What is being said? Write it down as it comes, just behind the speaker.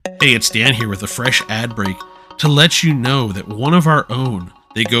Hey, it's Dan here with a fresh ad break to let you know that one of our own,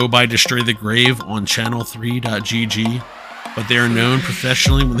 they go by Destroy the Grave on channel3.gg, but they are known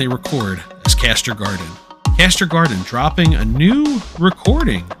professionally when they record as Caster Garden. Caster Garden dropping a new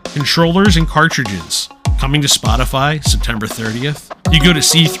recording, controllers and cartridges, coming to Spotify September 30th. You go to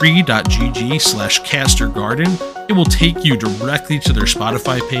c3.gg/castergarden. It will take you directly to their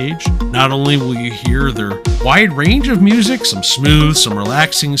Spotify page. Not only will you hear their wide range of music, some smooth, some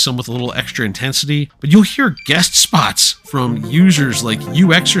relaxing, some with a little extra intensity, but you'll hear guest spots from users like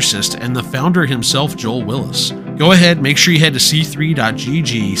You Exorcist and the founder himself, Joel Willis. Go ahead, make sure you head to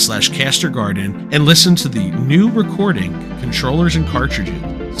c3.gg/castergarden and listen to the new recording, controllers and cartridges.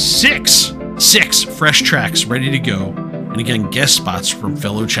 Six fresh tracks ready to go. And again, guest spots from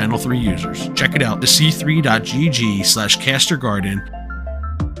fellow Channel 3 users. Check it out, the c3.gg/castergarden.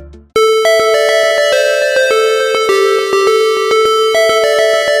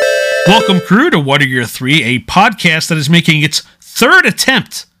 Welcome, crew, to What Are Your Three, a podcast that is making its third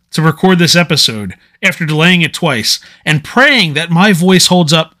attempt to record this episode after delaying it twice and praying that my voice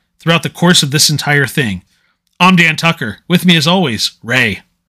holds up throughout the course of this entire thing. I'm Dan Tucker. With me, as always, Ray.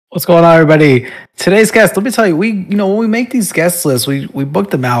 What's going on, everybody? Today's guest, let me tell you, when we make these guest lists, we book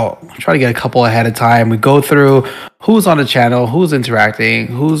them out, try to get a couple ahead of time. We go through who's on the channel, who's interacting,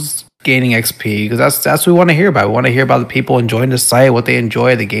 who's gaining XP, because that's what we want to hear about. We want to hear about the people enjoying the site, what they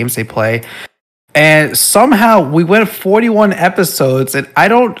enjoy, the games they play. And somehow we went 41 episodes, and I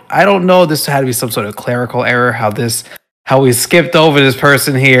don't know, this had to be some sort of clerical error, how we skipped over this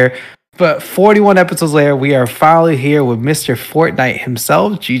person here. But 41 episodes later, we are finally here with Mr. Fortnite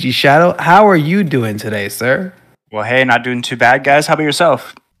himself, ggshadow. How are you doing today, sir? Well, hey, not doing too bad, guys. How about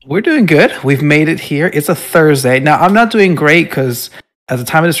yourself? We're doing good. We've made it here. It's a Thursday. Now, I'm not doing great because at the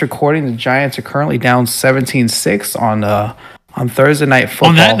time of this recording, the Giants are currently down 17-6 on Thursday Night Football.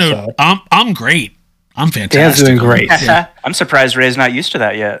 On that note, I'm great. I'm fantastic. Dan's doing great. Yeah. I'm surprised Ray's not used to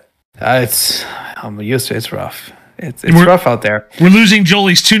that yet. I'm used to it. It's rough. It's rough out there. We're losing Joel.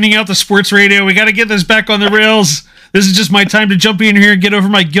 He's tuning out the sports radio. We got to get this back on the rails. This is just my time to jump in here and get over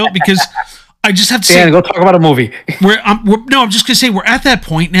my guilt because I just have to say, go talk about a movie. I'm just going to say we're at that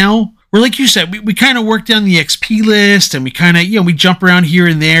point now where, like you said, we kind of work down the XP list and we kind of, we jump around here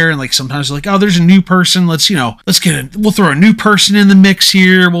and there. And like sometimes we're like, oh, there's a new person. We'll throw a new person in the mix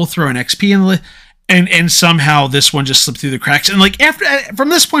here. We'll throw an XP in the list. And somehow this one just slipped through the cracks. And like from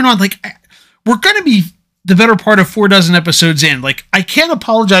this point on, like we're going to be the better part of 4 dozen episodes in. Like, I can't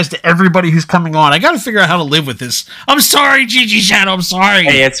apologize to everybody who's coming on. I got to figure out how to live with this. I'm sorry, ggshadow. I'm sorry.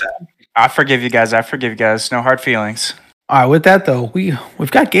 Hey, I forgive you guys. No hard feelings. All right, with that, though,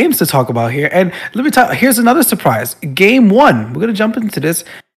 we've got games to talk about here. And let me tell you, here's another surprise. Game 1, we're going to jump into this,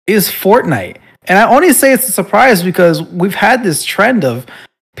 is Fortnite. And I only say it's a surprise because we've had this trend of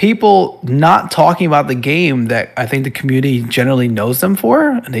people not talking about the game that I think the community generally knows them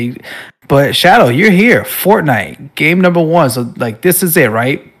for. But Shadow, you're here. Fortnite, game number 1. So, like, this is it,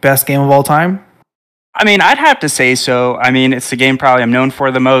 right? Best game of all time? I mean, I'd have to say so. I mean, it's the game probably I'm known for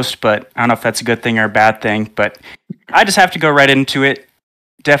the most, but I don't know if that's a good thing or a bad thing. But I just have to go right into it.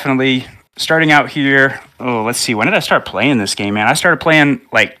 Definitely starting out here. Oh, let's see. When did I start playing this game, man? I started playing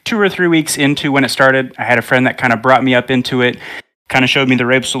like 2 or 3 weeks into when it started. I had a friend that kind of brought me up into it, kind of showed me the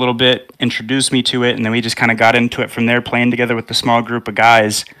ropes a little bit, introduced me to it, and then we just kind of got into it from there, playing together with the small group of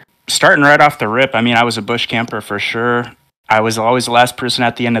guys. Starting right off the rip, I mean, I was a bush camper for sure. I was always the last person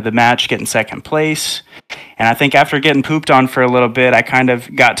at the end of the match getting second place. And I think after getting pooped on for a little bit, I kind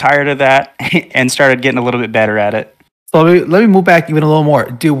of got tired of that and started getting a little bit better at it. So let me move back even a little more.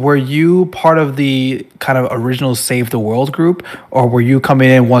 Were you part of the kind of original Save the World group, or were you coming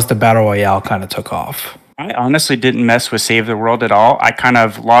in once the Battle Royale kind of took off? I honestly didn't mess with Save the World at all. I kind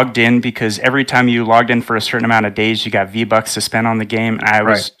of logged in because every time you logged in for a certain amount of days, you got V-Bucks to spend on the game. And I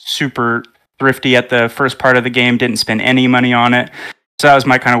was super thrifty at the first part of the game, didn't spend any money on it. So that was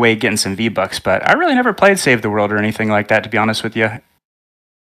my kind of way of getting some V-Bucks. But I really never played Save the World or anything like that, to be honest with you.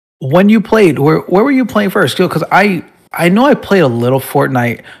 When you played, where were you playing first? Because I know I played a little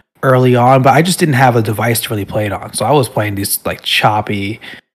Fortnite early on, but I just didn't have a device to really play it on. So I was playing these like choppy,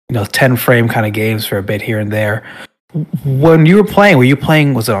 10 frame kind of games for a bit here and there. When you were playing,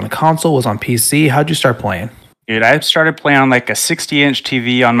 was it on the console? Was it on PC? How'd you start playing? Dude, I started playing on like a 60-inch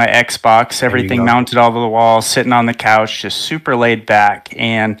TV on my Xbox, everything mounted all over the wall, sitting on the couch, just super laid back.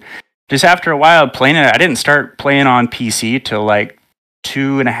 And just after a while playing it, I didn't start playing on PC till like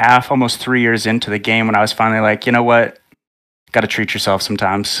 2.5, almost 3 years into the game when I was finally like, you know what? Got to treat yourself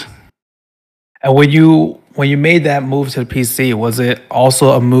sometimes. And when you made that move to the PC, was it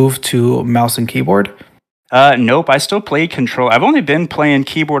also a move to mouse and keyboard? Nope, I still play control. I've only been playing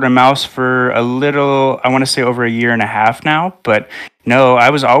keyboard and mouse for a little, I want to say over a year and a half now, but no, I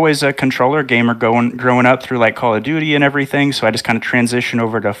was always a controller gamer growing up through like Call of Duty and everything, so I just kind of transitioned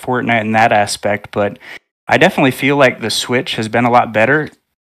over to Fortnite in that aspect, but I definitely feel like the Switch has been a lot better.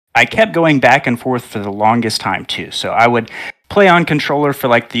 I kept going back and forth for the longest time too, so I would play on controller for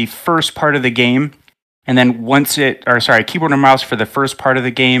like the first part of the game, and then keyboard and mouse for the first part of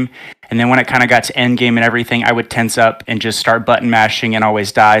the game. And then when it kind of got to end game and everything, I would tense up and just start button mashing and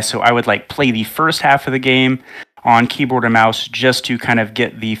always die. So I would like play the first half of the game on keyboard and mouse just to kind of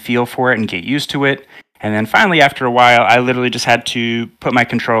get the feel for it and get used to it. And then finally, after a while, I literally just had to put my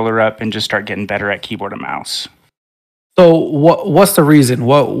controller up and just start getting better at keyboard and mouse. So what's the reason?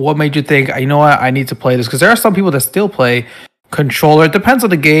 What made you think, you know what, I need to play this? Because there are some people that still play controller. It depends on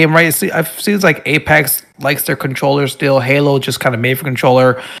the game, right? See, I've seen like Apex likes their controller still. Halo just kind of made for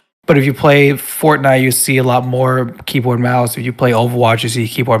controller. But if you play Fortnite, you see a lot more keyboard mouse. If you play Overwatch, you see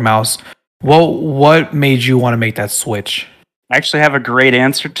keyboard mouse. What made you want to make that switch? I actually have a great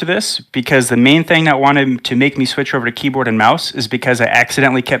answer to this, because the main thing that wanted to make me switch over to keyboard and mouse is because I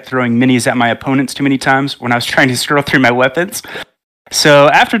accidentally kept throwing minis at my opponents too many times when I was trying to scroll through my weapons. So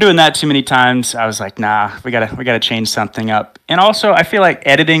after doing that too many times, I was like, nah, we gotta change something up. And also, I feel like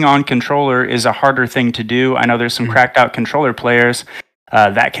editing on controller is a harder thing to do. I know there's some cracked out controller players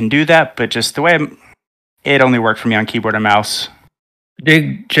that can do that, but just the way it only worked for me on keyboard and mouse.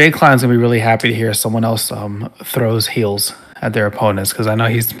 Jay Klein's gonna be really happy to hear someone else throws heals at their opponents, because I know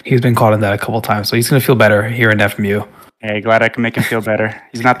he's been caught in that a couple times, so he's gonna feel better hearing that from you. Hey, glad I can make him feel better.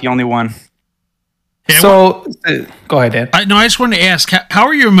 He's not the only one. Yeah, so, go ahead, Dan. I just wanted to ask, how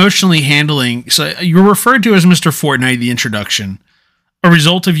are you emotionally handling? So you were referred to as Mr. Fortnite, the introduction, a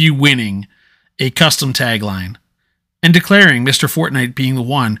result of you winning a custom tagline and declaring Mr. Fortnite being the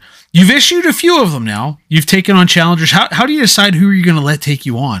one. You've issued a few of them now. You've taken on challengers. How do you decide who you're going to let take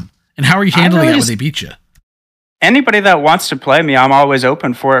you on? And how are you handling it when they beat you? Anybody that wants to play me, I'm always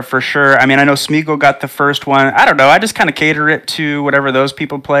open for it, for sure. I mean, I know Smeagol got the first one. I don't know. I just kind of cater it to whatever those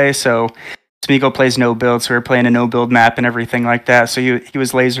people play. So Smeagol plays no build, so we're playing a no build map and everything like that. So he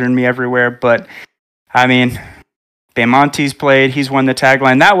was lasering me everywhere. But I mean, Bamonte's played. He's won the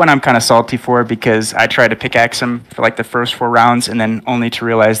tagline. That one I'm kind of salty for, because I tried to pickaxe him for like the first 4 rounds, and then only to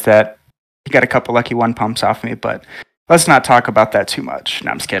realize that he got a couple lucky one pumps off me. But let's not talk about that too much.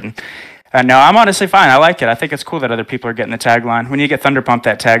 No, I'm just kidding. No, I'm honestly fine. I like it. I think it's cool that other people are getting the tagline. When you get Thunder Pump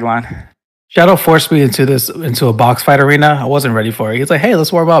that tagline. Shadow forced me into a box fight arena. I wasn't ready for it. He's like, hey,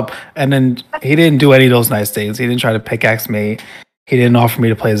 let's warm up. And then he didn't do any of those nice things. He didn't try to pickaxe me. He didn't offer me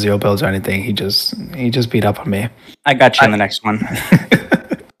to play 0 builds or anything. He just beat up on me. I got you in the next one.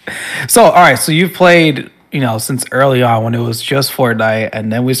 So, all right. So you've played, since early on when it was just Fortnite,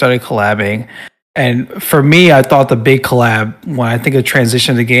 and then we started collabing. And for me, I thought the big collab, when I think of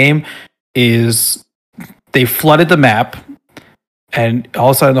transition of the game, is they flooded the map, and all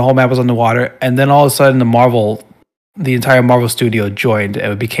of a sudden the whole map was underwater, and then all of a sudden the entire Marvel studio joined,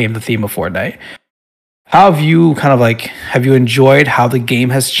 and it became the theme of Fortnite. How have you have you enjoyed how the game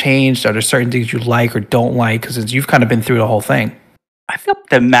has changed? Are there certain things you like or don't like? Because you've kind of been through the whole thing. I feel like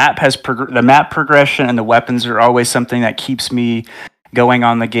the map progression and the weapons are always something that keeps me going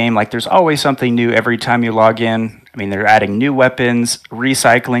on the game. Like, there's always something new every time you log in. I mean, they're adding new weapons,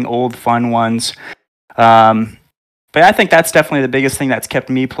 recycling old fun ones. But I think that's definitely the biggest thing that's kept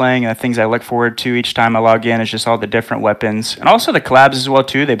me playing, and the things I look forward to each time I log in is just all the different weapons. And also the collabs as well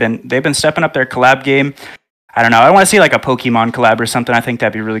too. They've been stepping up their collab game. I don't know. I want to see like a Pokemon collab or something. I think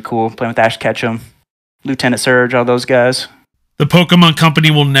that'd be really cool. Playing with Ash Ketchum, Lieutenant Surge, all those guys. The Pokemon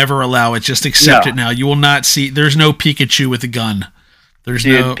Company will never allow it. Just accept it now. You will not see. There's no Pikachu with a gun. There's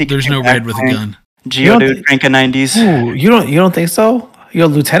no Red with a gun. Geodude, Frank of 90s. Ooh, you don't think so?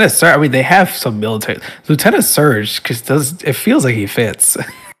 Lieutenant Surge. I mean, they have some military. Lieutenant Surge it feels like he fits.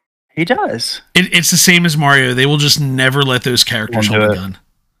 He does. It's the same as Mario. They will just never let those characters hold a gun.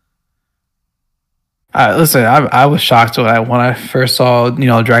 Listen, I was shocked when I first saw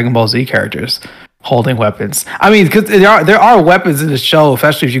Dragon Ball Z characters holding weapons. I mean, because there are weapons in the show,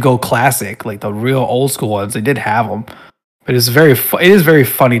 especially if you go classic, like the real old school ones. They did have them, but it is very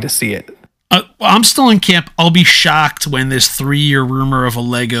funny to see it. I'm still in camp. I'll be shocked when this 3-year rumor of a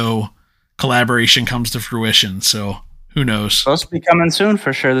Lego collaboration comes to fruition. So who knows? Supposed to be coming soon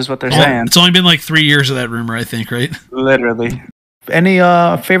for sure. This is what they're saying. It's only been like 3 years of that rumor, I think, right? Literally. Any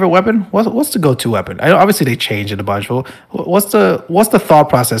favorite weapon? What's the go-to weapon? Obviously they changed it a bunch. But what's the thought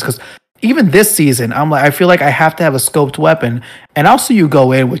process? Because even this season, I feel like I have to have a scoped weapon, and I'll see you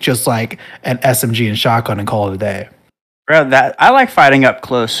go in with just like an SMG and shotgun and call it a day. Bro, I like fighting up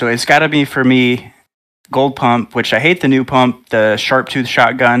close, so it's got to be for me gold pump, which I hate the new pump, the sharp tooth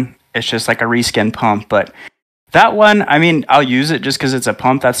shotgun. It's just like a reskin pump, but that one, I mean, I'll use it just because it's a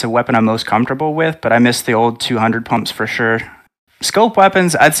pump. That's the weapon I'm most comfortable with, but I miss the old 200 pumps for sure. Scope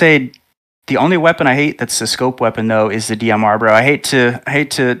weapons, I'd say the only weapon I hate that's the scope weapon, though, is the DMR, bro. I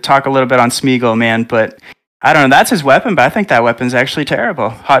hate to talk a little bit on Smeagol, man, but I don't know. That's his weapon, but I think that weapon's actually terrible.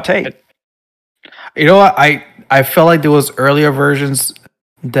 Hot take. You know what? I felt like there was earlier versions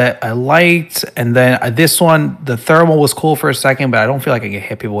that I liked, and then this one, the thermal was cool for a second, but I don't feel like I can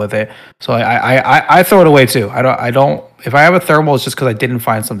hit people with it, so I throw it away too. I don't. If I have a thermal, it's just because I didn't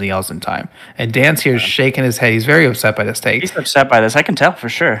find something else in time. And Dan's here shaking his head. He's very upset by this take. He's upset by this. I can tell for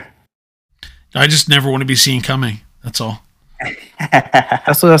sure. I just never want to be seen coming. That's all.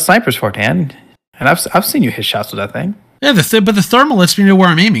 That's what a sniper's for, Dan. And I've seen you hit shots with that thing. Yeah, but the thermal lets me know where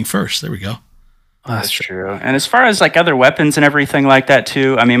I'm aiming first. There we go. Oh, that's true. And as far as like other weapons and everything like that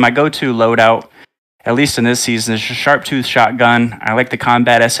too, I mean, my go-to loadout, at least in this season, is a sharp tooth shotgun. I like the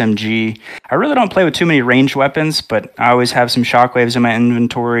combat SMG. I really don't play with too many ranged weapons, but I always have some shockwaves in my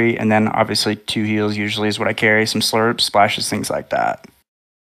inventory, and then obviously 2 heals usually is what I carry, some slurps, splashes, things like that.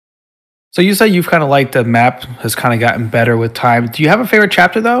 So you said you've kind of liked the map has kind of gotten better with time. Do you have a favorite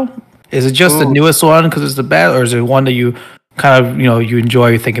chapter though? Is it just the newest one because it's the best, or is it one that you kind of, you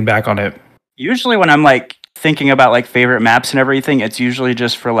enjoy thinking back on it? Usually when I'm like thinking about like favorite maps and everything, it's usually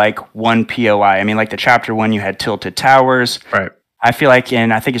just for like one POI. I mean, like the chapter 1, you had Tilted Towers. Right. I feel like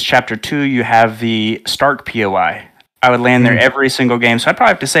I think it's chapter 2, you have the Stark POI. I would land there every single game. So I'd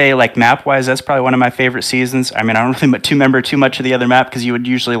probably have to say, like, map-wise, that's probably one of my favorite seasons. I mean, I don't really remember too much of the other map because you would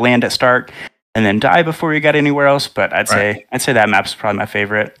usually land at Stark and then die before you got anywhere else. But I'd say that map's probably my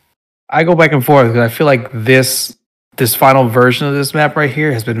favorite. I go back and forth because I feel like this final version of this map right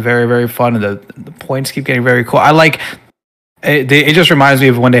here has been very, very fun, and the points keep getting very cool. I like it. It just reminds me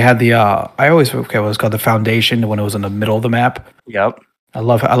of when they had the I always forget what it was called, the Foundation, when it was in the middle of the map. Yep. I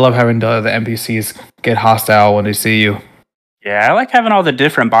love having the NPCs get hostile when they see you. Yeah, I like having all the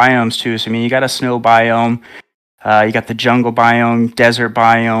different biomes too. So I mean, you got a snow biome, you got the jungle biome, desert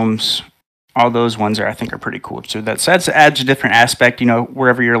biomes. All those ones I think are pretty cool. So that adds a different aspect.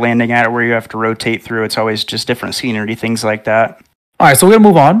 Wherever you're landing at or where you have to rotate through, it's always just different scenery, things like that. All right, so we're gonna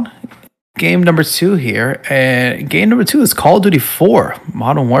move on. Game number 2 here, and game number 2 is Call of Duty 4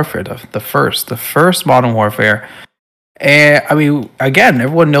 Modern Warfare, the first Modern Warfare. And I mean, again,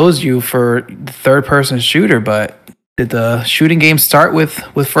 everyone knows you for the third-person shooter, but did the shooting game start with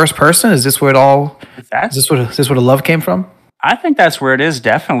first person? Is this where it all? Is this where the love came from? I think that's where it is,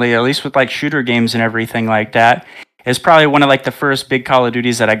 definitely. At least with like shooter games and everything like that. It's probably one of like the first big Call of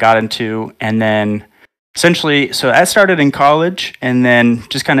Duties that I got into, and then essentially, so I started in college, and then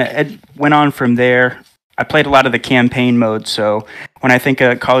just kind of went on from there. I played a lot of the campaign mode, so when I think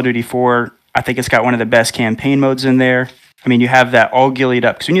of Call of Duty 4. I think it's got one of the best campaign modes in there. I mean, you have that all gillied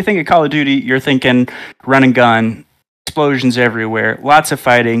up. Because when you think of Call of Duty, you're thinking run and gun, explosions everywhere, lots of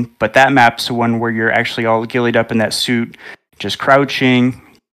fighting. But that map's the one where you're actually all gillied up in that suit, just crouching.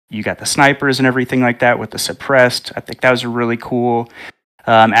 You got the snipers and everything like that with the suppressed. I think that was a really cool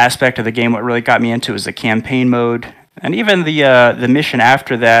aspect of the game. What really got me into was the campaign mode. And even the mission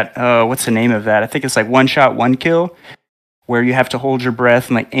after that, what's the name of that? I think it's like one shot, one kill, where you have to hold your breath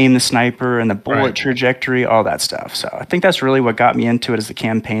and like aim the sniper and the bullet trajectory, all that stuff. So I think that's really what got me into it, is the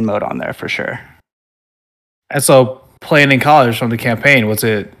campaign mode on there for sure. And so playing in college from the campaign, was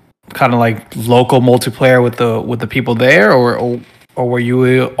it kind of like local multiplayer with the people there, or were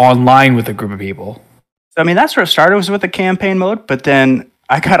you online with a group of people? So, I mean, that's where it started, was with the campaign mode, but then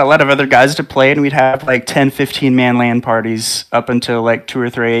I got a lot of other guys to play, and we'd have like 10, 15 man LAN parties up until like 2 or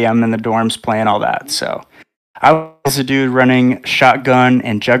 3 a.m. in the dorms playing all that. So I was a dude running shotgun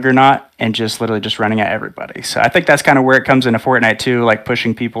and juggernaut and just literally just running at everybody. So I think that's kind of where it comes into Fortnite too, like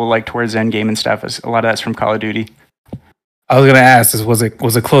pushing people like towards end game and stuff. A lot of that's from Call of Duty. I was gonna ask, was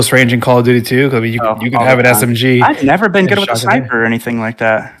it close range in Call of Duty too? I mean, you can have an SMG. I've never been good with a sniper or anything like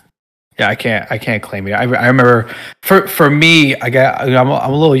that. Yeah, I can't claim it. I remember for me, I'm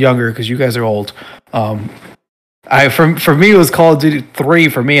a little younger because you guys are old. For me it was Call of Duty 3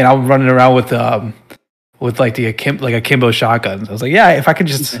 for me, and I'm running around with like a Kimbo shotgun. I was like, yeah, if I could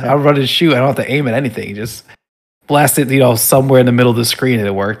just I'll run and shoot. I don't have to aim at anything. Just blast it, somewhere in the middle of the screen, and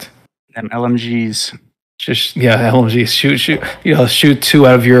it worked. Them LMGs. LMGs. Shoot 2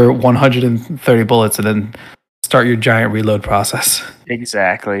 out of your 130 bullets, and then start your giant reload process.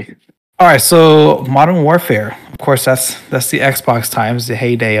 Exactly. All right, so Modern Warfare. Of course, that's the Xbox times, the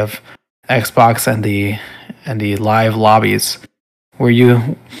heyday of Xbox and the live lobbies. Were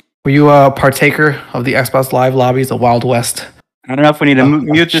you a partaker of the Xbox Live lobbies, the Wild West? I don't know if we need to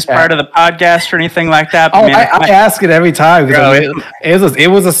mute this part of the podcast or anything like that. But I ask it every time because it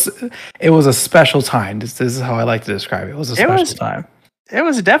was a special time. This is how I like to describe it. It was a special time. It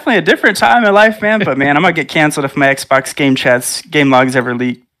was definitely a different time in life, man. But man, I'm gonna get canceled if my Xbox game logs ever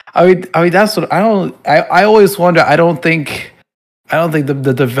leak. I mean that's what I always wonder. I don't think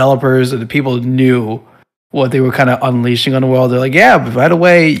the developers or the people knew what they were kind of unleashing on the world. They're like, yeah, but right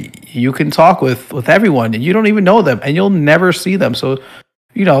away you can talk with everyone and you don't even know them and you'll never see them. So,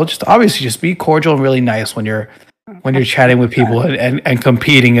 just obviously just be cordial and really nice when you're chatting with people and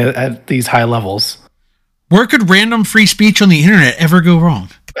competing at these high levels. Where could random free speech on the internet ever go wrong?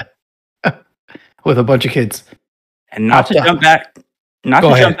 With a bunch of kids. And not to jump back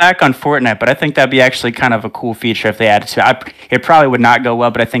on Fortnite, but I think that'd be actually kind of a cool feature if they added to it. It probably would not go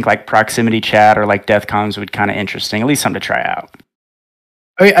well, but I think like proximity chat or like death comms would kind of interesting. At least something to try out.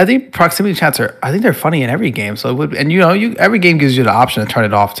 I think proximity chats they're funny in every game. So it would, and every game gives you the option to turn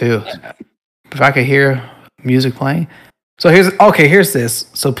it off too. Yeah. If I could hear music playing. So here's this.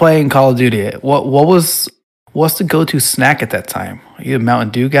 So playing Call of Duty, what's the go-to snack at that time? Are you a Mountain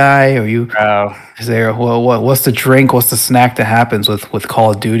Dew guy? Or is there what's the drink? What's the snack that happens with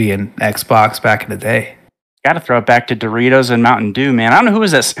Call of Duty and Xbox back in the day? Got to throw it back to Doritos and Mountain Dew, man. I don't know who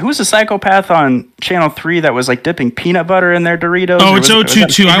was this. Who was the psychopath on Channel 3 that was like dipping peanut butter in their Doritos? Oh, it's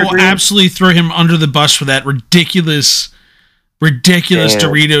O22. I will absolutely throw him under the bus for that ridiculous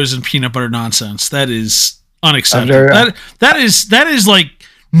Doritos and peanut butter nonsense. That is unacceptable. That is like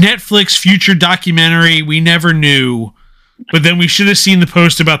Netflix future documentary we never knew, but then we should have seen the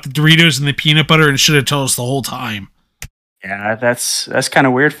post about the Doritos and the peanut butter and should have told us the whole time. Yeah, that's kind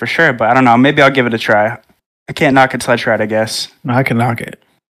of weird for sure, but I don't know. Maybe I'll give it a try. I can't knock it till I try it, I guess. No, I can knock it.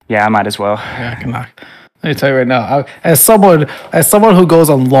 Yeah, I might as well. Yeah, I can knock it. Let me tell you right now, as someone who goes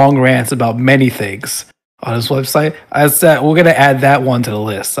on long rants about many things on this website, we're gonna add that one to the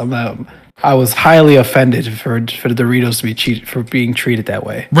list. I was highly offended for the Doritos to be being treated that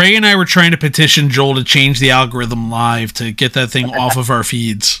way. Ray and I were trying to petition Joel to change the algorithm live to get that thing off of our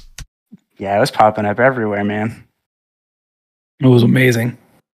feeds. Yeah, it was popping up everywhere, man. It was amazing.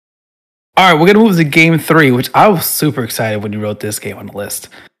 All right, we're going to move to game 3, which I was super excited when you wrote this game on the list.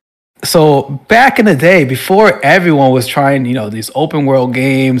 So back in the day, before everyone was trying, these open world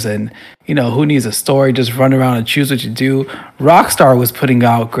games and, who needs a story, just run around and choose what you do, Rockstar was putting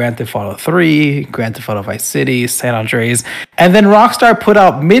out Grand Theft Auto 3, Grand Theft Auto Vice City, San Andreas, and then Rockstar put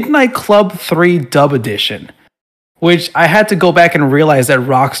out Midnight Club 3 Dub Edition, which I had to go back and realize that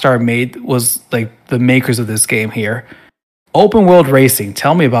Rockstar was like the makers of this game here. Open world racing.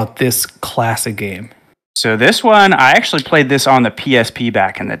 Tell me about this classic game. So this one, I actually played this on the PSP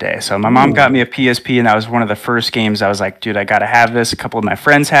back in the day. So my mom got me a PSP, and that was one of the first games I was like, dude, I got to have this. A couple of my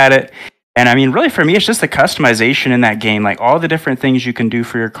friends had it. And I mean, really for me, it's just the customization in that game, like all the different things you can do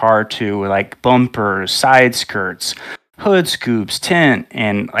for your car too, like bumpers, side skirts, hood scoops, tint.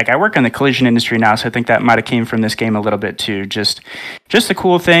 And like I work in the collision industry now, so I think that might have came from this game a little bit too. Just the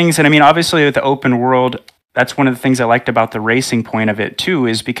cool things. And I mean, obviously with the open world, that's one of the things I liked about the racing point of it too,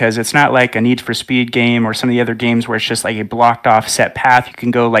 is because it's not like a Need for Speed game or some of the other games where it's just like a blocked off set path. You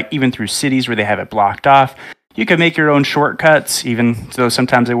can go like even through cities where they have it blocked off. You can make your own shortcuts, even though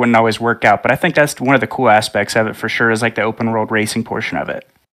sometimes they wouldn't always work out. But I think that's one of the cool aspects of it for sure, is like the open world racing portion of it.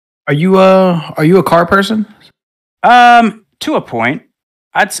 Are you a car person? To a point.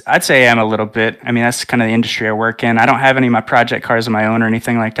 I'd say I am a little bit. I mean, that's kind of the industry I work in. I don't have any of my project cars of my own or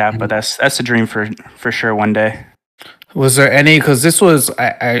anything like that, but that's a dream for sure one day. Was there any? Because this was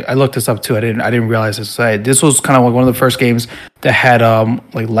I looked this up too. I didn't realize this. This was kind of like one of the first games that had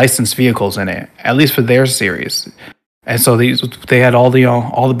like licensed vehicles in it, at least for their series. And so they had all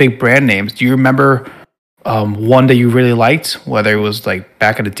the big brand names. Do you remember one that you really liked, whether it was like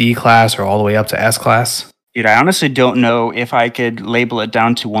back in the D class or all the way up to S class? Dude, I honestly don't know if I could label it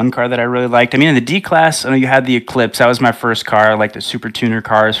down to one car that I really liked. I mean, in the D class, I know you had the Eclipse. That was my first car, like the Super Tuner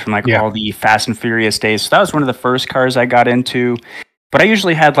cars from all the Fast and Furious days. So that was one of the first cars I got into. But I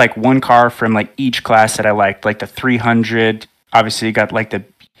usually had like one car from like each class that I liked, like the 300. Obviously, you got like the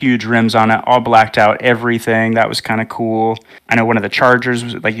huge rims on it, all blacked out, everything. That was kind of cool. I know one of the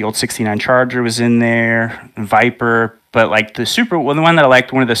Chargers, like the old 69 Charger was in there, Viper. But like the one that I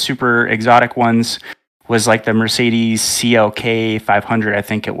liked, one of the super exotic ones, was like the Mercedes CLK 500, I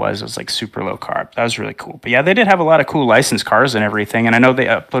think it was. It was like super low carb. That was really cool. But yeah, they did have a lot of cool licensed cars and everything. And I know they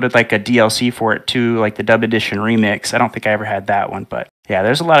uploaded like a DLC for it too, like the Dub Edition Remix. I don't think I ever had that one. But yeah,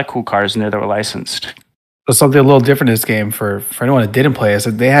 there's a lot of cool cars in there that were licensed. So something a little different in this game for anyone that didn't play is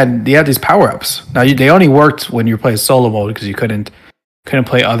that they had these power-ups. Now, they only worked when you play solo mode because you couldn't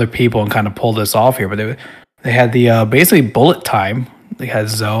play other people and kind of pull this off here. But They had the basically bullet time. They had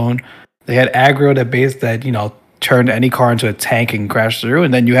zone. They had aggro that turned any car into a tank and crashed through,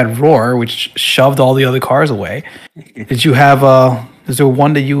 and then you had roar, which shoved all the other cars away. Did you have is there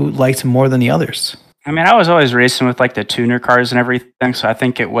one that you liked more than the others? I mean, I was always racing with like the tuner cars and everything, so I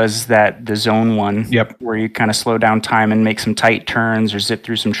think it was the zone one. Yep. Where you kind of slow down time and make some tight turns or zip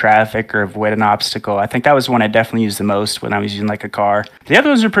through some traffic or avoid an obstacle. I think that was one I definitely used the most when I was using like a car. The other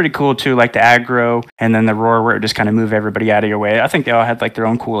ones are pretty cool too, like the aggro and then the roar where it just kind of move everybody out of your way. I think they all had like their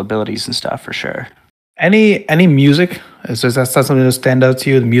own cool abilities and stuff for sure. Any music? Is that something that stand out to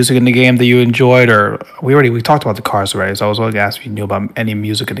you? The music in the game that you enjoyed, or we talked about the cars already, so I was going to ask if you knew about any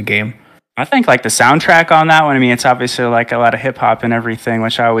music in the game. I think like the soundtrack on that one, I mean, it's obviously like a lot of hip hop and everything,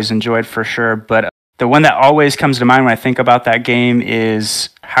 which I always enjoyed for sure. But the one that always comes to mind when I think about that game is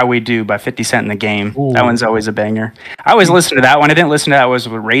How We Do by 50 Cent in the Game. Ooh. That one's always a banger. I always listen to that one. I didn't listen to that was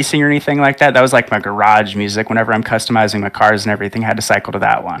with racing or anything like that. That was like my garage music. Whenever I'm customizing my cars and everything, I had to cycle to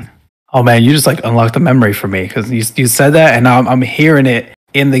that one. Oh man, you just like unlocked the memory for me because you said that and now I'm hearing it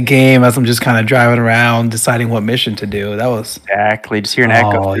in the game as I'm just kind of driving around deciding what mission to do. That was exactly just hear an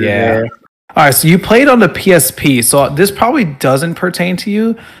echo. Oh yeah. All right, so you played on the PSP, so this probably doesn't pertain to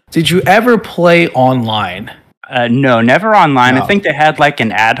you. Did you ever play online? No, never online. No. I think they had like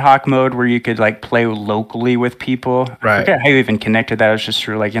an ad hoc mode where you could like play locally with people. Right. I forget how you even connected that. It was just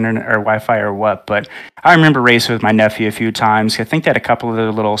through like internet or Wi-Fi or what. But I remember racing with my nephew a few times. I think they had a couple of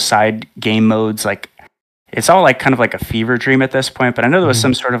the little side game modes. Like it's all like kind of like a fever dream at this point. But I know there was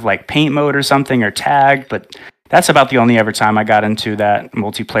some sort of like paint mode or something or tag. But that's about the only ever time I got into that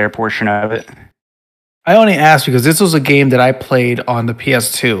multiplayer portion of it. I only asked because this was a game that I played on the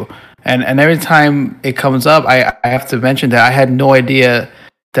PS2. And every time it comes up, I have to mention that I had no idea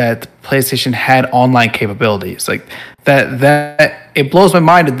that PlayStation had online capabilities. Like that it blows my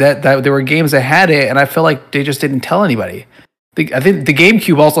mind that there were games that had it, and I feel like they just didn't tell anybody. I think the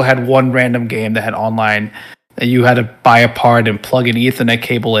GameCube also had one random game that had online that you had to buy a part and plug an Ethernet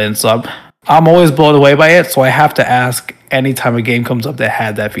cable in. So I'm always blown away by it. So I have to ask anytime a game comes up that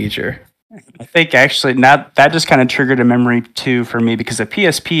had that feature. I think actually that just kind of triggered a memory too for me because the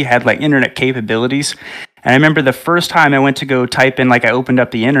PSP had like internet capabilities. And I remember the first time I went to go type in, like I opened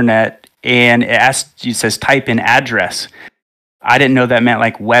up the internet and it says type in address. I didn't know that meant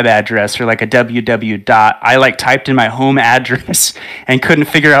like web address or like a www dot. I like typed in my home address and couldn't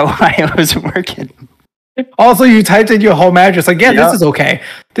figure out why it wasn't working. Also, you typed in your home address. Like, yeah, this is okay.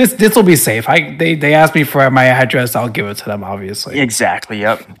 This will be safe. They asked me for my address. I'll give it to them, obviously. Exactly,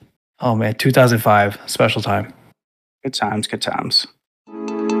 yep. Oh, man, 2005, special time. Good times, good times.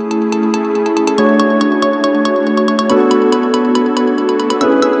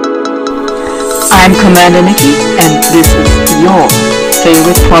 I'm Commander Nikki, and this is your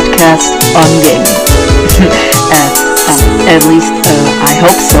favorite podcast on gaming. At least, I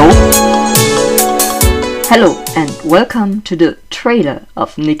hope so. Hello, and welcome to the trailer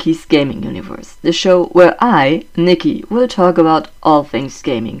of Nikki's Gaming Universe, the show where I, Nikki, will talk about all things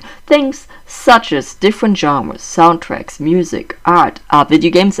gaming. Things such as different genres, soundtracks, music, art. Are video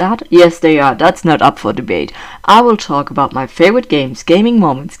games art? Yes, they are. That's not up for debate. I will talk about my favorite games, gaming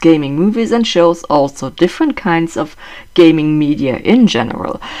moments, gaming movies and shows, also different kinds of gaming media in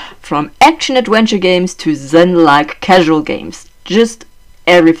general. From action-adventure games to zen-like casual games. Just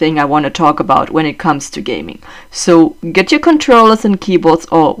everything I want to talk about when it comes to gaming. So get your controllers and keyboards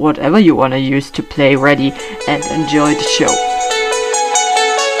or whatever you want to use to play ready and enjoy the show.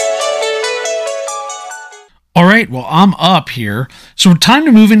 All right, well, I'm up here. So time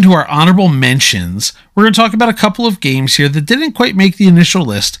to move into our honorable mentions. We're going to talk about a couple of games here that didn't quite make the initial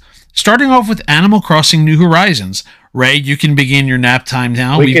list. Starting off with Animal Crossing New Horizons. Ray, you can begin your nap time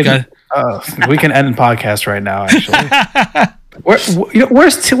now. We can end the podcast right now, actually.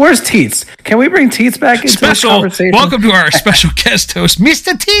 Where's Teets? Can we bring Teets back into this conversation? Welcome to our special guest host,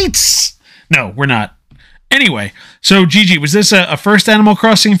 Mr. Teets. No, we're not. Anyway, so Gigi, was this a first Animal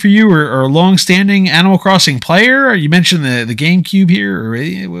Crossing for you, or a long-standing Animal Crossing player? Or you mentioned the GameCube here, or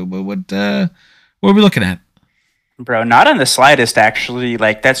what are we looking at? Bro, not in the slightest, actually.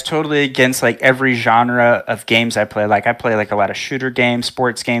 Like, that's totally against, like, every genre of games I play. Like, I play, like, a lot of shooter games,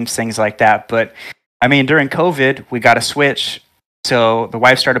 sports games, things like that. But, I mean, during COVID, we got a Switch. So the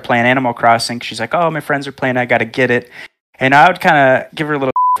wife started playing Animal Crossing. She's like, oh, my friends are playing, I got to get it. And I would kind of give her a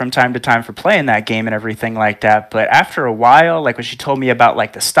little from time to time for playing that game and everything like that. But after a while, like when she told me about,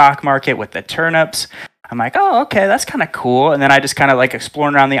 like, the stock market with the turnips, I'm like, oh, okay, that's kind of cool. And then I just kind of, like,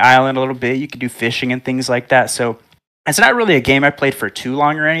 exploring around the island a little bit. You could do fishing and things like that. So It's not really a game I played for too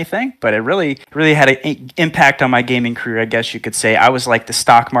long or anything, but it really had an impact on my gaming career, I guess you could say. I was like the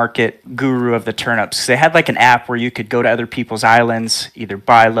stock market guru of the turnips. They had like an app where you could go to other people's islands, either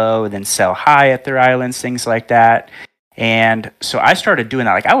buy low, then sell high at their islands, things like that. And so I started doing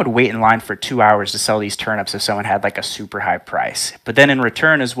that. Like I would wait in line for 2 hours to sell these turnips if someone had like a super high price. But then in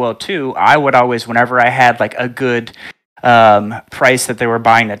return as well too, I would always, whenever I had like a good price that they were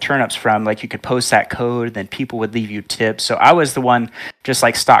buying the turnips from, like you could post that code, then people would leave you tips. So I was the one just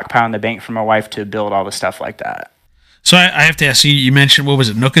like stockpiling the bank for my wife to build all the stuff like that. So I have to ask you, you mentioned, what was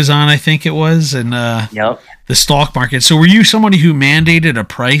it, Nookazon, I think it was, and Yep. the stock market. So were you somebody who mandated a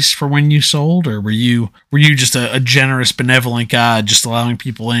price for when you sold, or were you just a generous, benevolent God, just allowing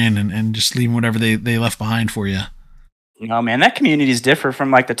people in and just leaving whatever they left behind for you? No, man, that community is different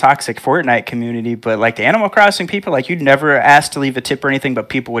from like the toxic Fortnite community, but like the Animal Crossing people, like you'd never ask to leave a tip or anything, but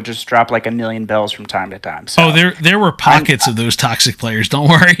people would just drop like a million bells from time to time. So Oh, there were pockets of those toxic players. Don't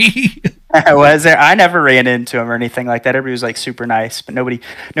worry. was there? I never ran into them or anything like that. Everybody was like super nice, but nobody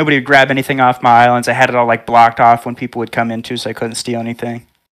would grab anything off my islands. I had it all like blocked off when people would come into, so I couldn't steal anything.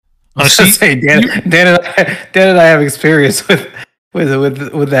 Say, Dan and I have experience with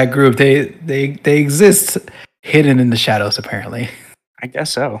that group. They exist hidden in the shadows, apparently. I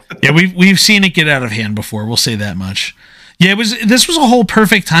guess so. Yeah, we've seen it get out of hand before. We'll say that much. Yeah, this was a whole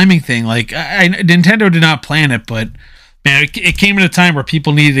perfect timing thing. Like Nintendo did not plan it, but man, it came at a time where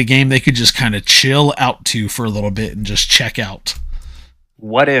people needed a game they could just kind of chill out to for a little bit and just check out.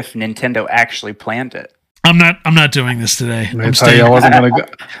 What if Nintendo actually planned it? I'm not doing this today. I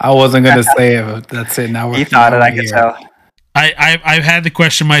wasn't gonna say it, but that's it. Now You thought it, I could tell. I've had the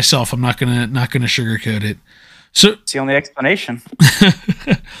question myself. I'm not gonna sugarcoat it. So It's the only explanation.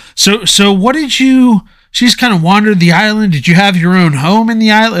 so what did you? She just kind of wandered the island. Did you have your own home in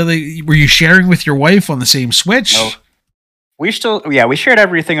the island? Like, were you sharing with your wife on the same Switch? No. We shared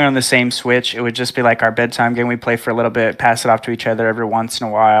everything on the same Switch. It would just be like our bedtime game. We'd play for a little bit, pass it off to each other every once in a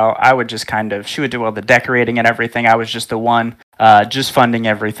while. I would just she would do all the decorating and everything. I was just the one, just funding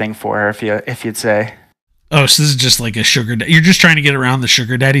everything for her, if you'd say. Oh, so this is just like a sugar daddy. You're just trying to get around the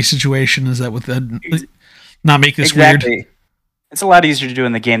sugar daddy situation? Is that what that... Not make this exactly. weird? It's a lot easier to do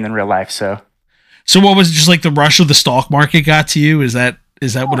in the game than real life, so... So what was it, just like the rush of the stock market got to you? Is that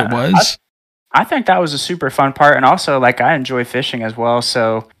what it was? I think that was a super fun part, and also like I enjoy fishing as well,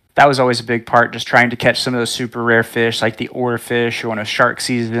 so that was always a big part, just trying to catch some of those super rare fish like the oarfish, or when it was shark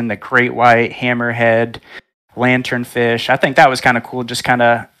season, the great white, hammerhead, lanternfish. I think that was kind of cool, just kind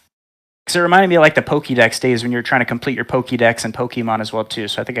of because it reminded me of like the Pokédex days when you're trying to complete your Pokédex and Pokemon as well too.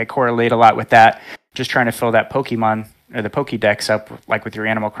 So I think I correlate a lot with that, just trying to fill that Pokemon or the Pokédex up like with your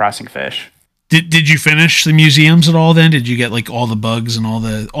Animal Crossing fish. Did you finish the museums at all then? Did you get like all the bugs and all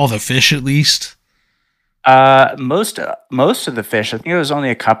the fish at least? Most of the fish. I think it was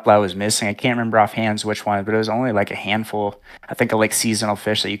only a couple I was missing. I can't remember offhand which one, but it was only like a handful. I think of like seasonal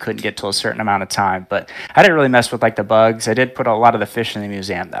fish that you couldn't get till a certain amount of time. But I didn't really mess with like the bugs. I did put a lot of the fish in the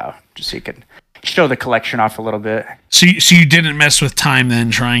museum though, just so you could show the collection off a little bit. So you didn't mess with time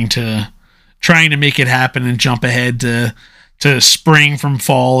then, trying to make it happen and jump ahead to spring from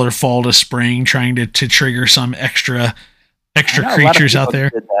fall or fall to spring, trying to trigger some extra creatures out there.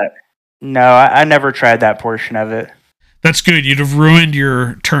 No, I never tried that portion of it. That's good. You'd have ruined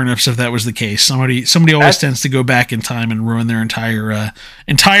your turnips if that was the case. Somebody always tends to go back in time and ruin their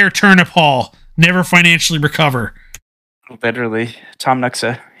entire turnip haul. Never financially recover. Literally, Tom Nook's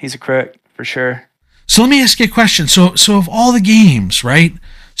he's a crook for sure. So let me ask you a question. So of all the games, right?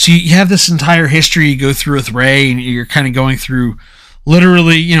 So you have this entire history you go through with Ray, and you're kind of going through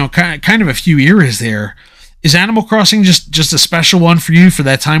literally, kind of a few eras there. Is Animal Crossing just a special one for you for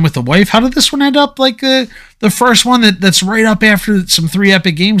that time with the wife? How did this one end up like the first one that's right up after some 3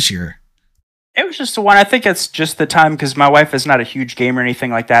 epic games here? It was just the one. I think it's just the time because my wife is not a huge gamer or anything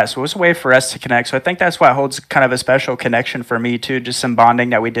like that, so it was a way for us to connect. So I think that's why it holds kind of a special connection for me too, just some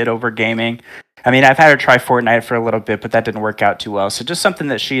bonding that we did over gaming. I mean, I've had her try Fortnite for a little bit, but that didn't work out too well. So just something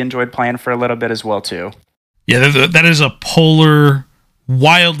that she enjoyed playing for a little bit as well too. Yeah, that is a polar,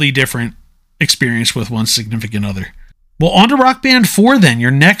 wildly different experience with one significant other. Well, on to Rock Band 4 then,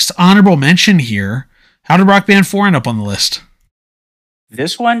 your next honorable mention here. How did Rock Band 4 end up on the list?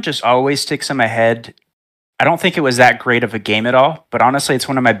 This one just always sticks in my head. I don't think it was that great of a game at all, but honestly, it's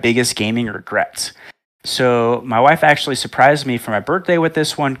one of my biggest gaming regrets. So my wife actually surprised me for my birthday with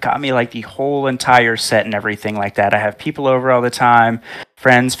this one, got me like the whole entire set and everything like that. I have people over all the time,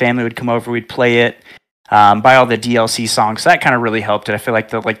 friends, family would come over, we'd play it. Buy all the DLC songs. So that kind of really helped it. I feel like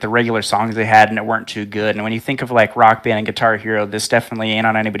the regular songs they had and it weren't too good. And when you think of like Rock Band and Guitar Hero, this definitely ain't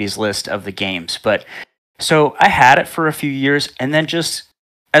on anybody's list of the games. But So I had it for a few years, and then just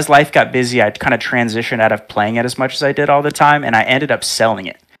as life got busy, I kind of transitioned out of playing it as much as I did all the time, and I ended up selling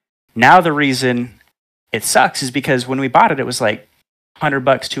it. Now the reason it sucks is because when we bought it, it was like $100,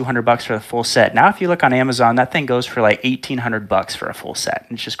 $200 for the full set. Now if you look on Amazon, that thing goes for like $1,800 for a full set.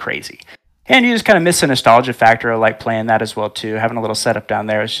 It's just crazy. And you just kind of miss the nostalgia factor of like playing that as well too. Having a little setup down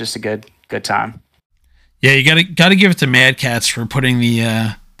there, it's just a good time. Yeah, you gotta give it to Mad Cats for putting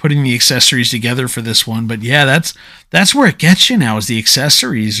the accessories together for this one. But yeah, that's where it gets you now. Is the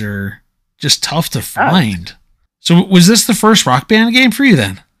accessories are just tough to find. So was this the first Rock Band game for you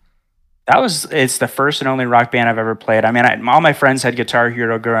then? It's the first and only Rock Band I've ever played. I mean, all my friends had Guitar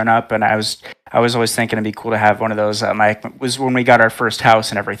Hero growing up, and I was always thinking it'd be cool to have one of those. Was when we got our first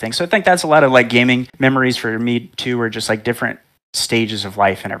house and everything. So I think that's a lot of like gaming memories for me too, or just like different stages of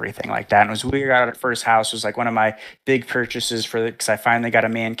life and everything like that. And it was we got our first house was like one of my big purchases because I finally got a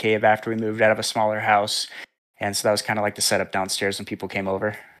man cave after we moved out of a smaller house, and so that was kind of like the setup downstairs when people came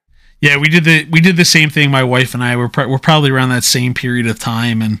over. Yeah, we did the same thing. My wife and I were probably around that same period of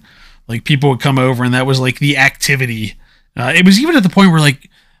time, and like people would come over, and that was like the activity. It was even at the point where like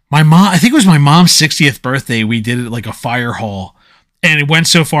my mom, I think it was my mom's 60th birthday, we did it like a fire hall, and it went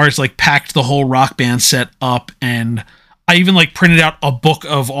so far as like packed the whole Rock Band set up, and I even like printed out a book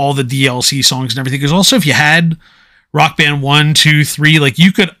of all the DLC songs and everything. Because also if you had Rock Band 1, 2, 3, like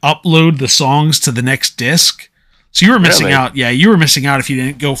you could upload the songs to the next disc. So you were missing out. Yeah, you were missing out if you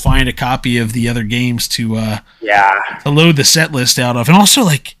didn't go find a copy of the other games to load the set list out of. And also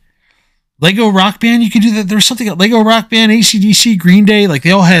like Lego Rock Band, you could do that. There was something like Lego Rock Band, AC/DC, Green Day, like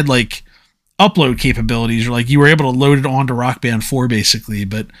they all had like upload capabilities, or like you were able to load it onto Rock Band 4 basically.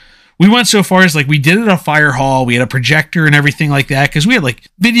 But we went so far as like we did it at a fire hall. We had a projector and everything like that because we had like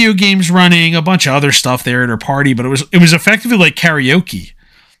video games running, a bunch of other stuff there at our party. But it was effectively like karaoke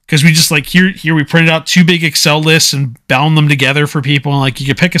because we just like here we printed out 2 big Excel lists and bound them together for people, and like you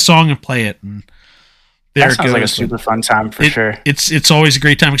could pick a song and play it. And there that sounds like a super fun time for sure. It's always a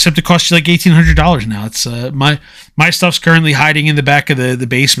great time, except it costs you like $1,800 now. It's my stuff's currently hiding in the back of the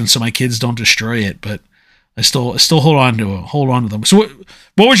basement so my kids don't destroy it, but I still hold on to them. So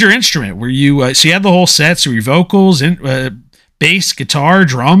what was your instrument? Were you so you had the whole set? So your vocals, bass, guitar,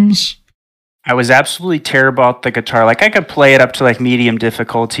 drums? I was absolutely terrible at the guitar. Like I could play it up to like medium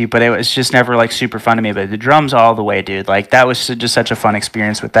difficulty, but it was just never like super fun to me. But the drums all the way, dude. Like that was just such a fun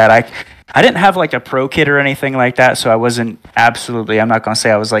experience with that. I didn't have like a pro kit or anything like that, so I wasn't I'm not gonna say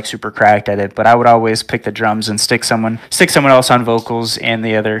I was like super cracked at it, but I would always pick the drums and stick someone else on vocals and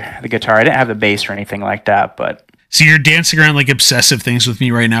the guitar. I didn't have the bass or anything like that, but. So you're dancing around like obsessive things with me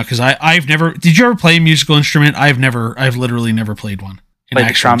right now because I've never. Did you ever play a musical instrument? I've literally never played one. Played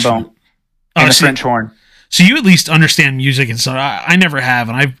the trombone. And the French horn. So you at least understand music and stuff. I never have,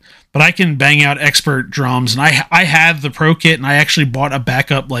 but I can bang out expert drums, and I had the pro kit, and I actually bought a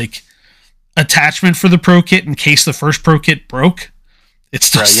backup like attachment for the pro kit in case the first pro kit broke. It's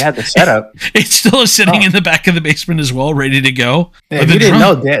still you had the setup. It's still sitting in the back of the basement as well, ready to go. Yeah, you didn't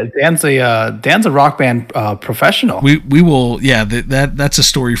know Dan's a Rock Band professional. We will, yeah. That's a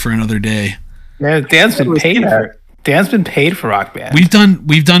story for another day. Yeah, Dan's been paid for it. Dan's been paid for Rock Band.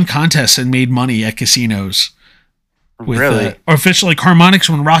 We've done contests and made money at casinos. With, really? Officially, like Harmonix,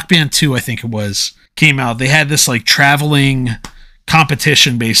 when Rock Band 2, I think it was, came out, they had this like traveling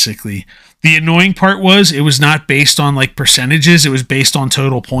competition basically. The annoying part was it was not based on like percentages, it was based on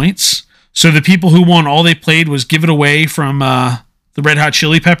total points. So the people who won, all they played was Give It Away from the Red Hot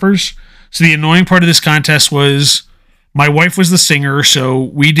Chili Peppers. So the annoying part of this contest was my wife was the singer, so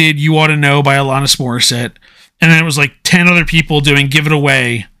we did You Ought to Know by Alanis Morissette. And then it was like 10 other people doing Give It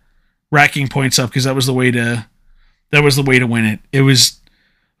Away, racking points up because that was the way to win it. It was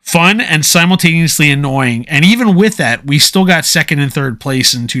fun and simultaneously annoying. And even with that, we still got second and third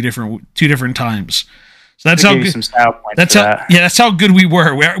place in two different times. So that's how good. That's how good we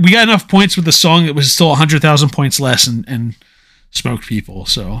were. We got enough points with the song that was still 100,000 points less and smoked people.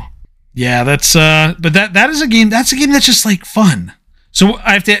 So yeah, that's but that is a game. That's a game that's just like fun. So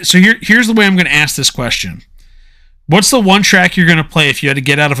here's the way I'm going to ask this question. What's the one track you're going to play if you had to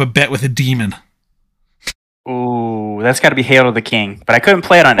get out of a bet with a demon? Ooh, that's got to be Hail to the King. But I couldn't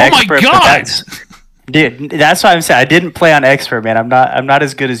play it on Expert. Oh my God! Dude, that's why I'm saying I didn't play on Expert, man. I'm not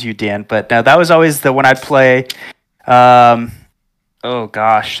as good as you, Dan. But now that was always the one I'd play. Oh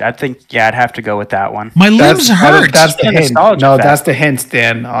gosh, I think I'd have to go with that one. My limbs hurt. That's the hint. No, that's the hint,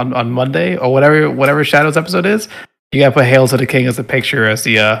 Dan. On Monday or whatever Shadows episode is, you gotta put "Hail to the King" as a picture as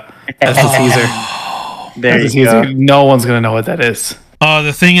the teaser. There you go. No one's gonna know what that is.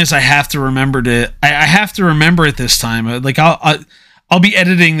 The thing is, I have to remember it this time. Like I'll I'll be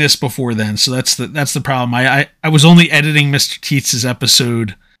editing this before then, so that's the problem. I was only editing Mr. Teets'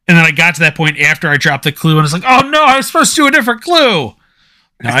 episode, and then I got to that point after I dropped the clue, and I was like, oh no, I was supposed to do a different clue.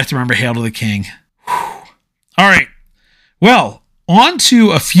 Now I have to remember Hail to the King. Whew. All right. Well, on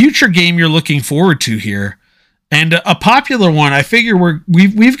to a future game you're looking forward to here, and a popular one. I figure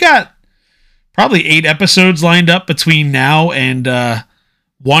we've got probably 8 episodes lined up between now and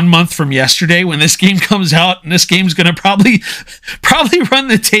 1 month from yesterday when this game comes out, and this game's going to probably run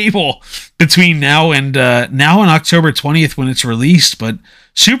the table between now and October 20th when it's released. But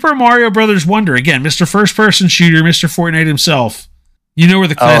Super Mario Brothers Wonder, again, Mr. First Person Shooter, Mr. Fortnite himself. You know where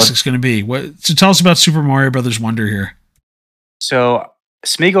the classic's going to be. So tell us about Super Mario Brothers Wonder here. So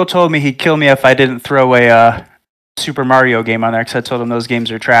Smeagol told me he'd kill me if I didn't throw a Super Mario game on there, because I told him those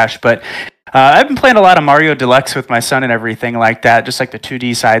games are trash. But I've been playing a lot of Mario Deluxe with my son and everything like that, just like the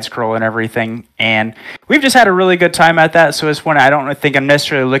 2D side scroll and everything. And we've just had a really good time at that. So it's one I don't think I'm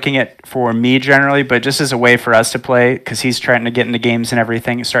necessarily looking at for me generally, but just as a way for us to play, because he's trying to get into games and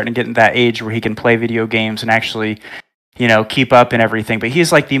everything, starting to get into that age where he can play video games and actually, keep up and everything. But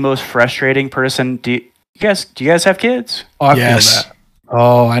he's like the most frustrating person. Do you guys have kids? Oh, I feel that.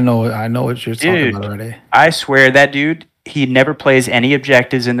 Oh, I know what you're talking about already. I swear that dude, he never plays any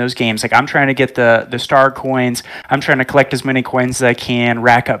objectives in those games. Like, I'm trying to get the star coins. I'm trying to collect as many coins as I can,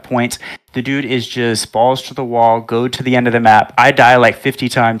 rack up points. The dude is just balls to the wall, go to the end of the map. I die like 50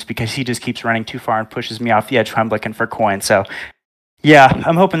 times because he just keeps running too far and pushes me off the edge when I'm looking for coins. So, yeah,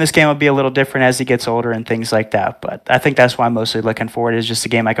 I'm hoping this game will be a little different as he gets older and things like that. But I think that's why I'm mostly looking forward, is just a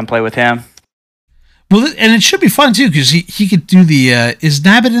game I can play with him. Well, and it should be fun, too, because he could do the... is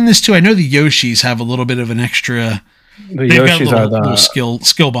Nabbit in this, too? I know the Yoshis have a little bit of an extra... The Yoshis are the... little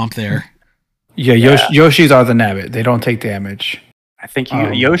skill bump there. Yeah, Yoshis are the Nabbit. They don't take damage. I think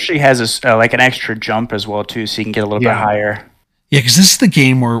Yoshi has like an extra jump as well, too, so you can get a little bit higher. Yeah, because this is the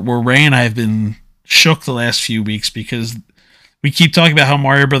game where Ray and I have been shook the last few weeks, because we keep talking about how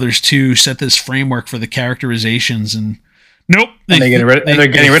Mario Brothers 2 set this framework for the characterizations, and nope, they're getting rid of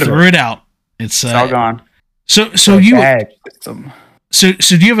it. Threw it out. It's all gone. So do you have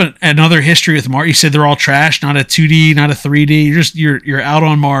another history with Mario? You said they're all trash, not a 2D, not a 3D. You're out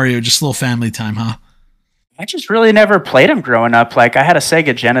on Mario, just a little family time, huh? I just really never played them growing up. Like, I had a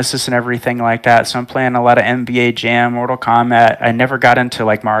Sega Genesis and everything like that, so I'm playing a lot of NBA Jam, Mortal Kombat. I never got into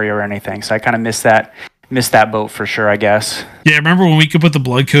like Mario or anything, so I kind of missed that boat for sure, I guess. Yeah, remember when we could put the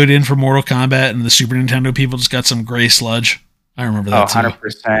blood code in for Mortal Kombat and the Super Nintendo people just got some gray sludge? I remember that too.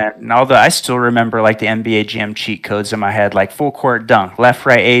 100%. And I still remember like the NBA Jam cheat codes in my head, like full court dunk, left,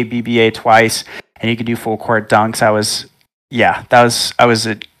 right, A, BBA twice, and you could do full court dunks. I was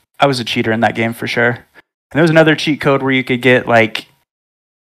a cheater in that game for sure. And there was another cheat code where you could get like,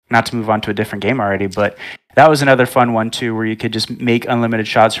 not to move on to a different game already, but that was another fun one too, where you could just make unlimited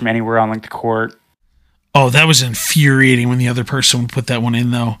shots from anywhere on like the court. Oh, that was infuriating when the other person would put that one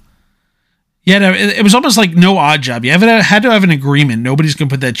in though. Yeah, no, it was almost like no odd job. You had to have an agreement. Nobody's going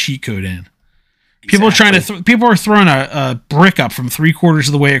to put that cheat code in. People are trying to. People are throwing a brick up from 3/4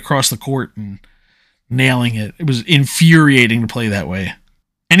 of the way across the court and nailing it. It was infuriating to play that way.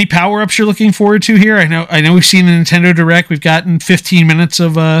 Any power ups you're looking forward to here? I know we've seen the Nintendo Direct. We've gotten 15 minutes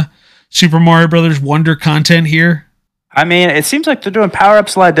of Super Mario Brothers Wonder content here. I mean, it seems like they're doing power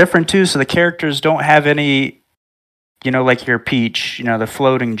ups a lot different too. So the characters don't have any. Like your Peach, the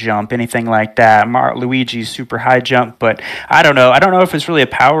floating jump, anything like that. Luigi's super high jump, but I don't know. I don't know if it's really a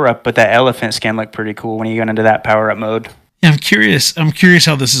power-up, but that elephant skin looked pretty cool when you get into that power-up mode. Yeah, I'm curious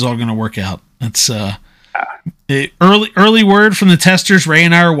how this is all going to work out. That's early word from the testers. Ray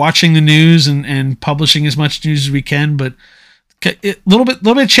and I are watching the news and publishing as much news as we can, but a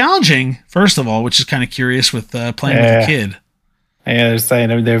little bit challenging, first of all, which is kind of curious with playing with a kid. Yeah, they're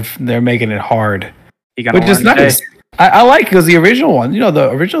saying they're making it hard. Which is nice. I like, because the original one, the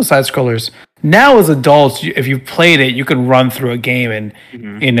original side scrollers, now as adults, if you played it, you can run through a game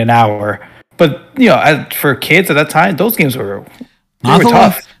in an hour. But for kids at that time, those games were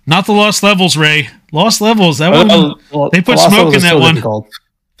tough. Not the Lost Levels, Ray. Lost Levels. That one, they put smoke in that one. Difficult.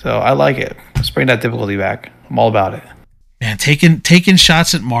 So I like it. Let's bring that difficulty back. I'm all about it. Man, taking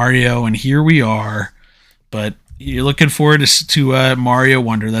shots at Mario, and here we are. But you're looking forward to Mario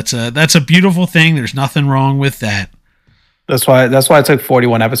Wonder. That's a beautiful thing. There's nothing wrong with that. That's why it took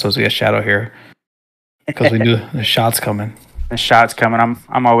 41 episodes to get Shadow here, because we knew the shot's coming. The shot's coming.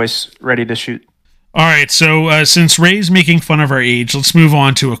 I'm always ready to shoot. All right, so since Ray's making fun of our age, let's move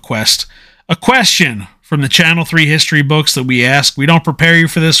on to a question from the Channel 3 history books that we ask. We don't prepare you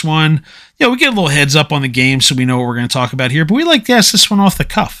for this one. We get a little heads up on the game so we know what we're going to talk about here, but we like to ask this one off the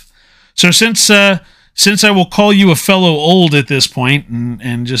cuff. So since since I will call you a fellow old at this point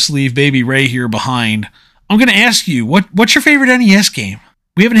and just leave baby Ray here behind, I'm going to ask you, what's your favorite NES game?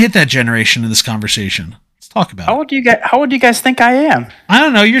 We haven't hit that generation in this conversation. Let's talk about it. How old do you guys think I am? I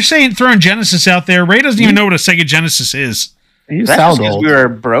don't know. You're throwing Genesis out there. Ray doesn't even know what a Sega Genesis is. You That's sound just 'cause old. we were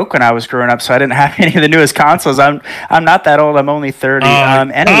broke when I was growing up, so I didn't have any of the newest consoles. I'm not that old. I'm only 30.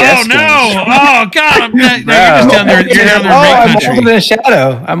 NES oh no! games. Oh god! You're just down there. You're down there in Ray I'm country. older than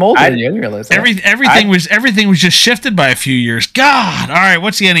Shadow. I'm older than you. I didn't realize that. Everything was just shifted by a few years. God! All right,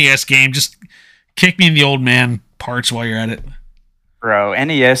 what's the NES game? Just kick me in the old man parts while you're at it. Bro,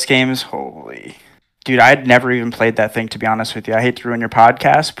 NES games, holy. Dude, I'd never even played that thing, to be honest with you. I hate to ruin your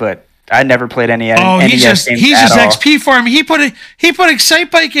podcast, but I never played any Oh, NES he's just games at all. XP farming. He put Excite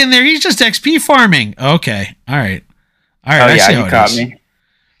Bike in there. He's just XP farming. Okay. All right. Oh, I yeah, see you how it caught is. me.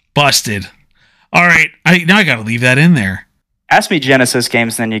 Busted. All right. Now I got to leave that in there. Ask me Genesis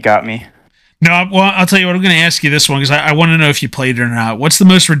games, then you got me. No, well, I'll tell you what. I'm going to ask you this one because I want to know if you played it or not. What's the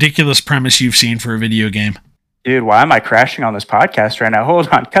most ridiculous premise you've seen for a video game? Dude, why am I crashing on this podcast right now? Hold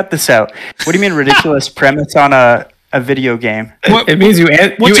on, cut this out. What do you mean ridiculous premise on a video game? It means you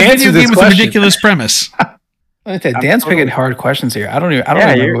What's a video answered this game with a question. ridiculous premise? Dan's picking hard questions here. I don't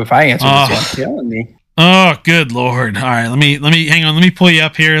Yeah, remember if I answered this one. Killing me. Oh, good lord! All right, let me hang on. Let me pull you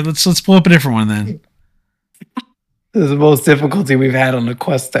up here. Let's pull up a different one then. This is the most difficulty we've had on the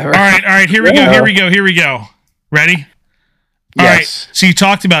quest ever. All right. Here we go. Ready? All right. Yes. So you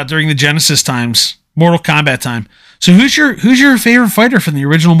talked about during the Genesis times, Mortal Kombat time. So who's your favorite fighter from the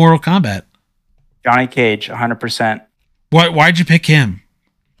original Mortal Kombat? Johnny Cage, 100%. Why'd you pick him?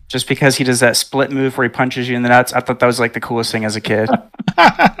 Just because he does that split move where he punches you in the nuts. I thought that was like the coolest thing as a kid.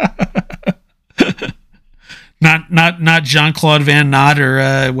 Not Jean-Claude Van Nott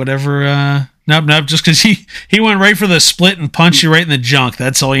or whatever. Nope. Just because he went right for the split and punched you right in the junk.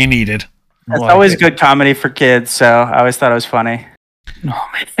 That's all you needed. That's always good comedy for kids, so I always thought it was funny. Oh,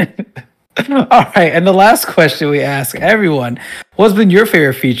 man. All right, and the last question we ask everyone: what's been your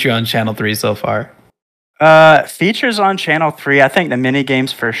favorite feature on Channel 3 so far? Features on Channel 3, I think the mini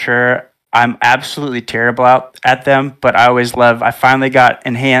games for sure. I'm absolutely terrible at them, but I finally got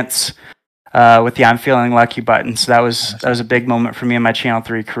Enhance with the I'm Feeling Lucky button. So that was a big moment for me in my Channel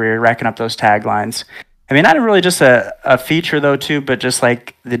 3 career, racking up those taglines. I mean, not really just a feature though too, but just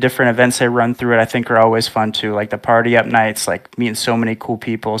like the different events they run through it, I think are always fun too. Like the party up nights, like meeting so many cool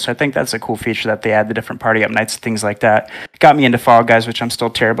people. So I think that's a cool feature that they add, the different party up nights, things like that. Got me into Fall Guys, which I'm still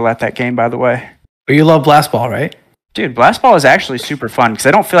terrible at that game, by the way. But you love Blast Ball, right? Dude, Blast Ball is actually super fun because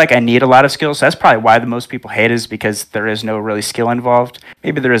I don't feel like I need a lot of skills. So that's probably why the most people hate it, is because there is no really skill involved.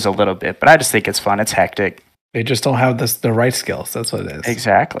 Maybe there is a little bit, but I just think it's fun. It's hectic. They just don't have the right skills. That's what it is.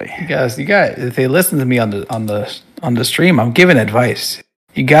 Exactly. You guys, if they listen to me on the stream, I'm giving advice.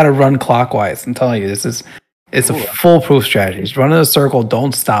 You got to run clockwise. I'm telling you, it's a foolproof strategy. Just run in a circle,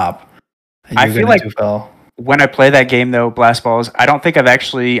 don't stop. And I you're feel gonna like do well. when I play that game though, Blast Balls, I don't think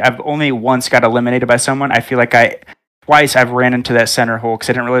I've only once got eliminated by someone. I feel like twice I've ran into that center hole because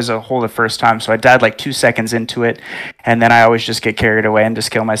I didn't realize it was a hole the first time. So I died like 2 seconds into it, and then I always just get carried away and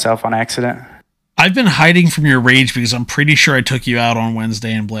just kill myself on accident. I've been hiding from your rage because I'm pretty sure I took you out on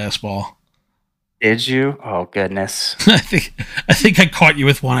Wednesday in Blast Ball. Did you? Oh goodness. I think I caught you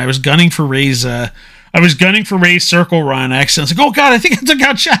with one. I was gunning for Ray's circle run accident. I was like, oh god, I think I took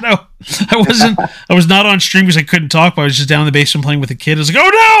out Shadow. I was not on stream because I couldn't talk, but I was just down in the basement playing with a kid. I was like,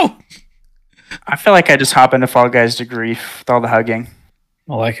 oh no! I feel like I just hop into Fall Guys to grief with all the hugging.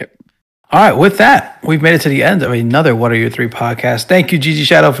 I like it. All right, with that, we've made it to the end of another What Are Your Three podcast. Thank you,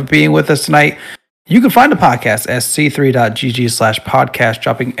 ggshadow, for being with us tonight. You can find the podcast at c3.gg/podcast,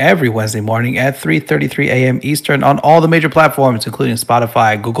 dropping every Wednesday morning at 3:33 a.m. Eastern on all the major platforms, including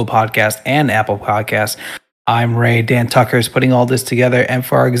Spotify, Google Podcasts, and Apple Podcasts. I'm Ray. Dan Tucker is putting all this together. And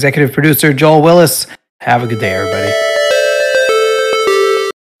for our executive producer, Joel Willis, have a good day, everybody.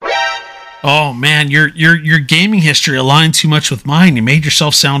 Oh man, your gaming history aligned too much with mine. You made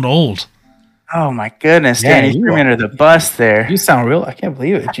yourself sound old. Oh my goodness, Yeah, Danny, you threw me are. under the bus there. You sound real. I can't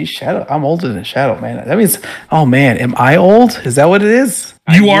believe it. Gee, Shadow. I'm older than Shadow, man. That means, oh man, am I old? Is that what it is?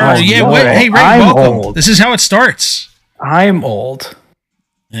 You are. Oh, Yeah. no. Hey, Ray, I'm welcome. old. This is how it starts. I'm old.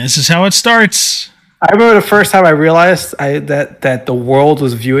 This is how it starts. I remember the first time I realized that the world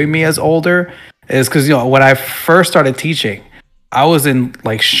was viewing me as older is because, when I first started teaching, I was in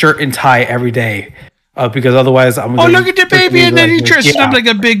like shirt and tie every day. Because otherwise I'm Oh, look at the baby, and then he dresses up like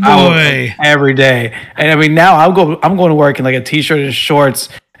a big boy. Every day. And I mean, now I'm going to work in like a t-shirt and shorts,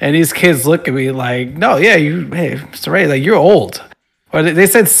 and these kids look at me like, no, yeah, hey, Mr. Ray, like, you're old. Or they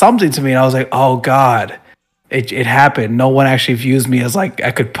said something to me, and I was like, oh God, it happened. No one actually views me as like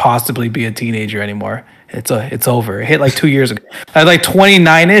I could possibly be a teenager anymore. It's over. It hit like 2 years ago. I was like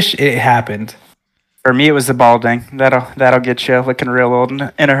 29ish. It happened. For me, it was the balding. That'll get you looking real old in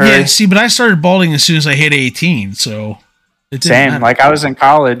a hurry. Yeah, see, but I started balding as soon as I hit 18, so it didn't Same. matter. Like I was in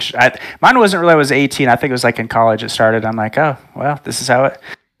college. Mine wasn't really. I was 18. I think it was like in college it started. I'm like, oh well, this is how it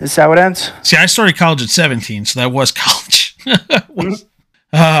ends. See, I started college at 17, so that was college.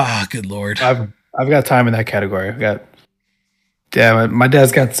 Good Lord. I've got time in that category. I've got. Yeah, my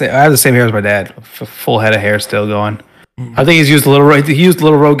dad's got. I have the same hair as my dad. Full head of hair still going. I think he used a little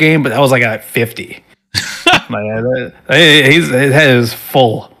Rogaine, but that was like at 50. His head is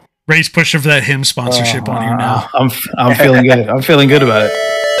full. Ray's pushing for that him sponsorship on here now. I'm feeling good. I'm feeling good about it.